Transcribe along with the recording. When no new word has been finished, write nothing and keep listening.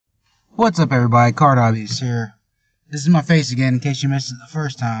What's up, everybody? Card Hobbyist here. This is my face again in case you missed it the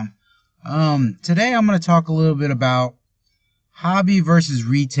first time. Today I'm going to talk a little bit about hobby versus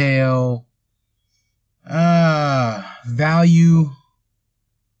retail, value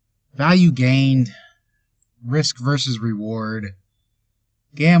gained, risk versus reward,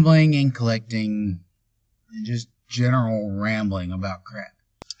 gambling and collecting, and just general rambling about crap.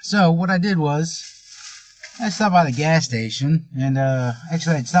 So what I did was I stopped by the gas station, and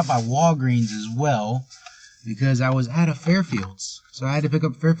actually I stopped by Walgreens as well because I was out of Fairfields, so I had to pick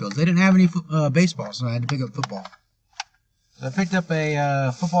up Fairfields. They didn't have any baseball, so I had to pick up football. So I picked up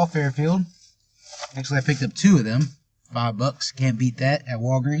a football Fairfield. Actually, I picked up two of them, $5. Can't beat that at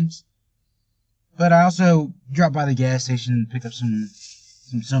Walgreens. But I also dropped by the gas station and picked up some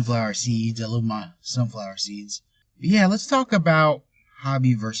sunflower seeds. I love my sunflower seeds. But yeah, let's talk about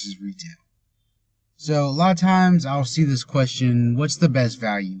hobby versus retail. So a lot of times I'll see this question, what's the best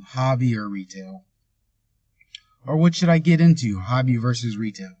value, hobby or retail? Or what should I get into, hobby versus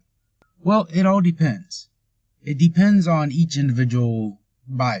retail? Well, it all depends. It depends on each individual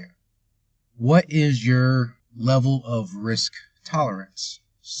buyer. What is your level of risk tolerance?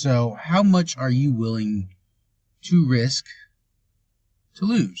 So how much are you willing to risk to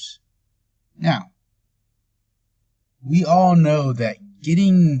lose? Now, we all know that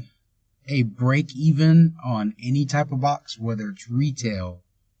getting a break even on any type of box, whether it's retail,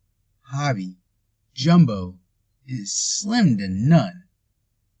 hobby, jumbo, is slim to none.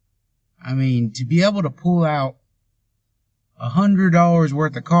 I mean, to be able to pull out $100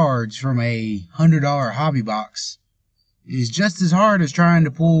 worth of cards from a $100 hobby box is just as hard as trying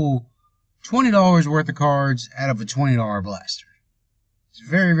to pull $20 worth of cards out of a $20 blaster. It's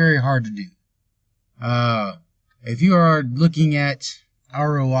very, very hard to do. If you are looking at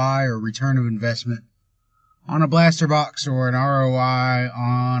ROI or return of investment on a blaster box or an ROI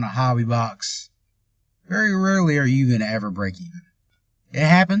on a hobby box, very rarely are you going to ever break even. It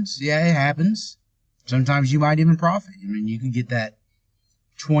happens. Yeah, it happens. Sometimes you might even profit. I mean, you can get that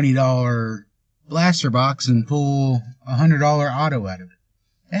 $20 blaster box and pull a $100 auto out of it.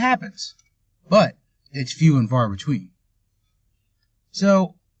 It happens. But it's few and far between.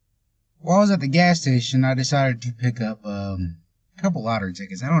 So, while I was at the gas station, I decided to pick up a couple lottery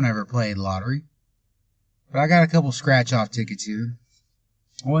tickets. I don't ever play the lottery, but I got a couple scratch-off tickets here.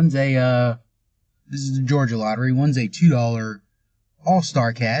 One's a, this is the Georgia lottery. One's a $2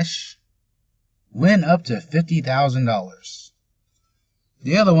 All-Star Cash. Win up to $50,000.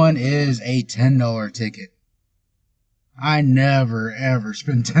 The other one is a $10 ticket. I never, ever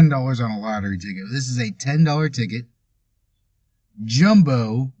spend $10 on a lottery ticket. This is a $10 ticket.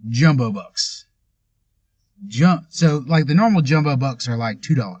 Jumbo bucks. So, like, the normal jumbo bucks are like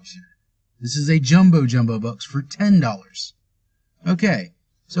 $2 here. This is a jumbo bucks for $10. Okay,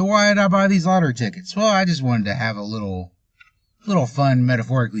 so why did I buy these lottery tickets? Well, I just wanted to have a little fun,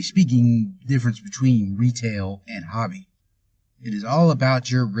 metaphorically speaking, difference between retail and hobby. It is all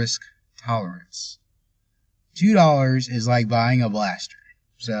about your risk tolerance. $2 is like buying a blaster.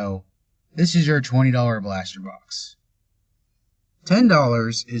 So, this is your $20 blaster box.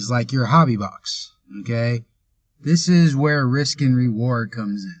 $10 is like your hobby box. Okay? This is where risk and reward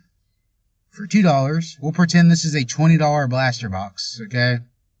comes in. For $2, we'll pretend this is a $20 blaster box, okay?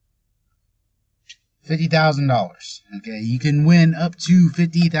 $50,000, okay? You can win up to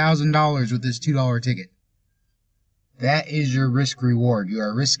 $50,000 with this $2 ticket. That is your risk reward. You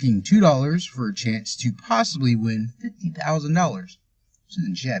are risking $2 for a chance to possibly win $50,000. This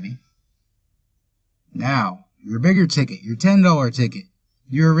isn't shabby. Now, your bigger ticket, your $10 ticket,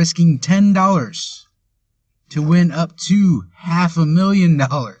 you're risking $10 to win up to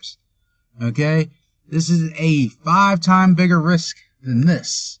 $500,000. Okay? This is a 5 times bigger risk than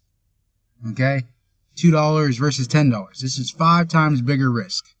this. Okay? $2 versus $10. This is 5 times bigger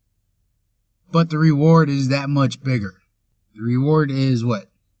risk. But the reward is that much bigger. The reward is what?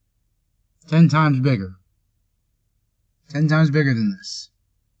 10 times bigger. 10 times bigger than this.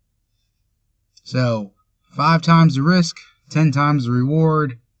 So, 5 times the risk, 10 times the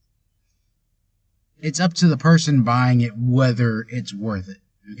reward. It's up to the person buying it whether it's worth it.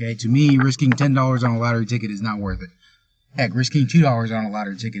 Okay, to me, risking $10 on a lottery ticket is not worth it. Heck, risking $2 on a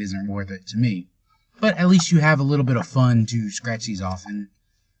lottery ticket isn't worth it to me. But at least you have a little bit of fun to scratch these off and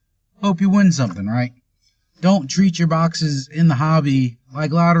hope you win something, right? Don't treat your boxes in the hobby like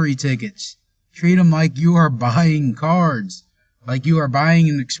lottery tickets. Treat them like you are buying cards, like you are buying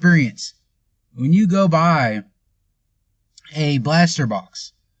an experience. When you go buy a blaster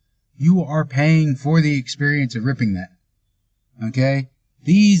box, you are paying for the experience of ripping that. Okay?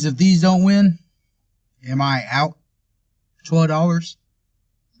 If these don't win, am I out $12?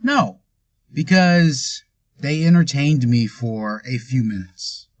 No. because they entertained me for a few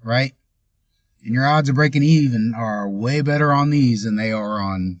minutes, right? And your odds of breaking even are way better on these than they are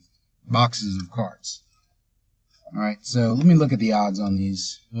on boxes of cards. Alright, so let me look at the odds on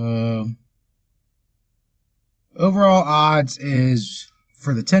these. Overall odds is,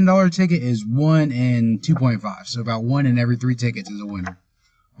 for the $10 ticket, is 1 in 2.5. So about 1 in every 3 tickets is a winner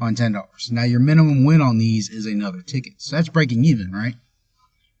on $10. Now your minimum win on these is another ticket. So that's breaking even, right?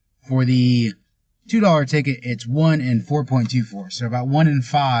 For the $2 ticket, it's 1 in 4.24. So about 1 in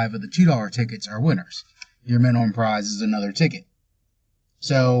 5 of the $2 tickets are winners. Your minimum prize is another ticket.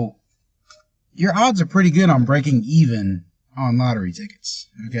 So your odds are pretty good on breaking even on lottery tickets.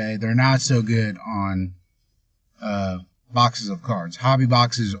 Okay, they're not so good on boxes of cards, hobby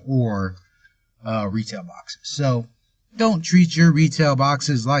boxes or retail boxes. So don't treat your retail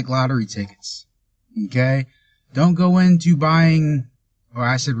boxes like lottery tickets. Okay, don't go into buying, or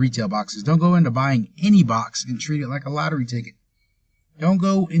I said retail boxes, don't go into buying any box and treat it like a lottery ticket. Don't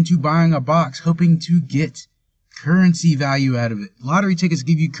go into buying a box hoping to get currency value out of it. Lottery tickets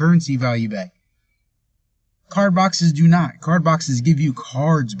give you currency value back. Card boxes do not. Card boxes give you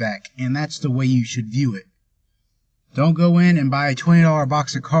cards back, and that's the way you should view it. Don't go in and buy a $20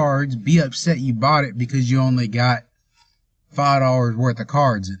 box of cards, be upset you bought it because you only got $5 worth of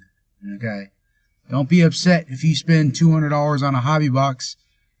cards in it. Okay? Don't be upset if you spend $200 on a hobby box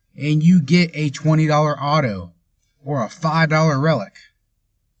and you get a $20 auto or a $5 relic.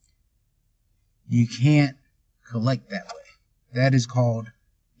 You can't collect that way. That is called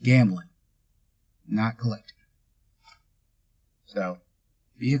gambling, not collecting. So,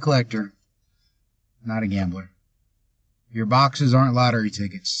 be a collector, not a gambler. Your boxes aren't lottery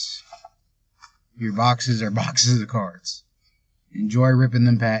tickets. Your boxes are boxes of cards. Enjoy ripping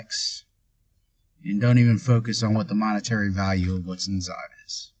them packs, and don't even focus on what the monetary value of what's inside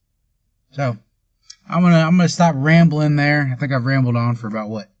is. So, I'm gonna stop rambling there. I think I've rambled on for about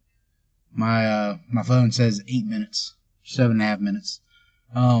what? My phone says 8 minutes, 7.5 minutes.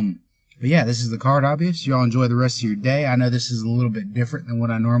 But yeah, this is the Card Hobbyist. Y'all enjoy the rest of your day. I know this is a little bit different than what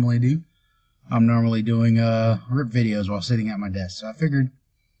I normally do. I'm normally doing rip videos while sitting at my desk, so I figured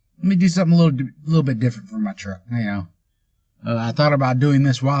let me do something a little bit different for my truck. You know, I thought about doing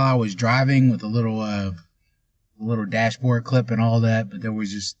this while I was driving with a little dashboard clip and all that, but there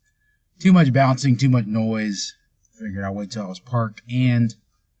was just too much bouncing, too much noise. Figured I'd wait till I was parked and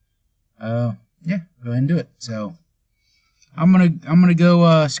yeah, go ahead and do it. So I'm gonna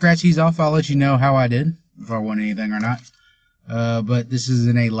go scratch these off. I'll let you know how I did, if I won anything or not. But this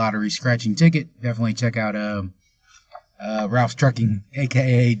isn't a lottery scratching ticket. Definitely check out Ralph's Trucking,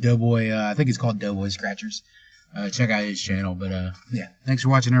 aka Doughboy. I think it's called Doughboy Scratchers. Check out his channel. But yeah, thanks for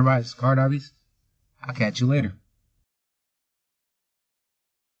watching, everybody. It's Card Hobbies. I'll catch you later.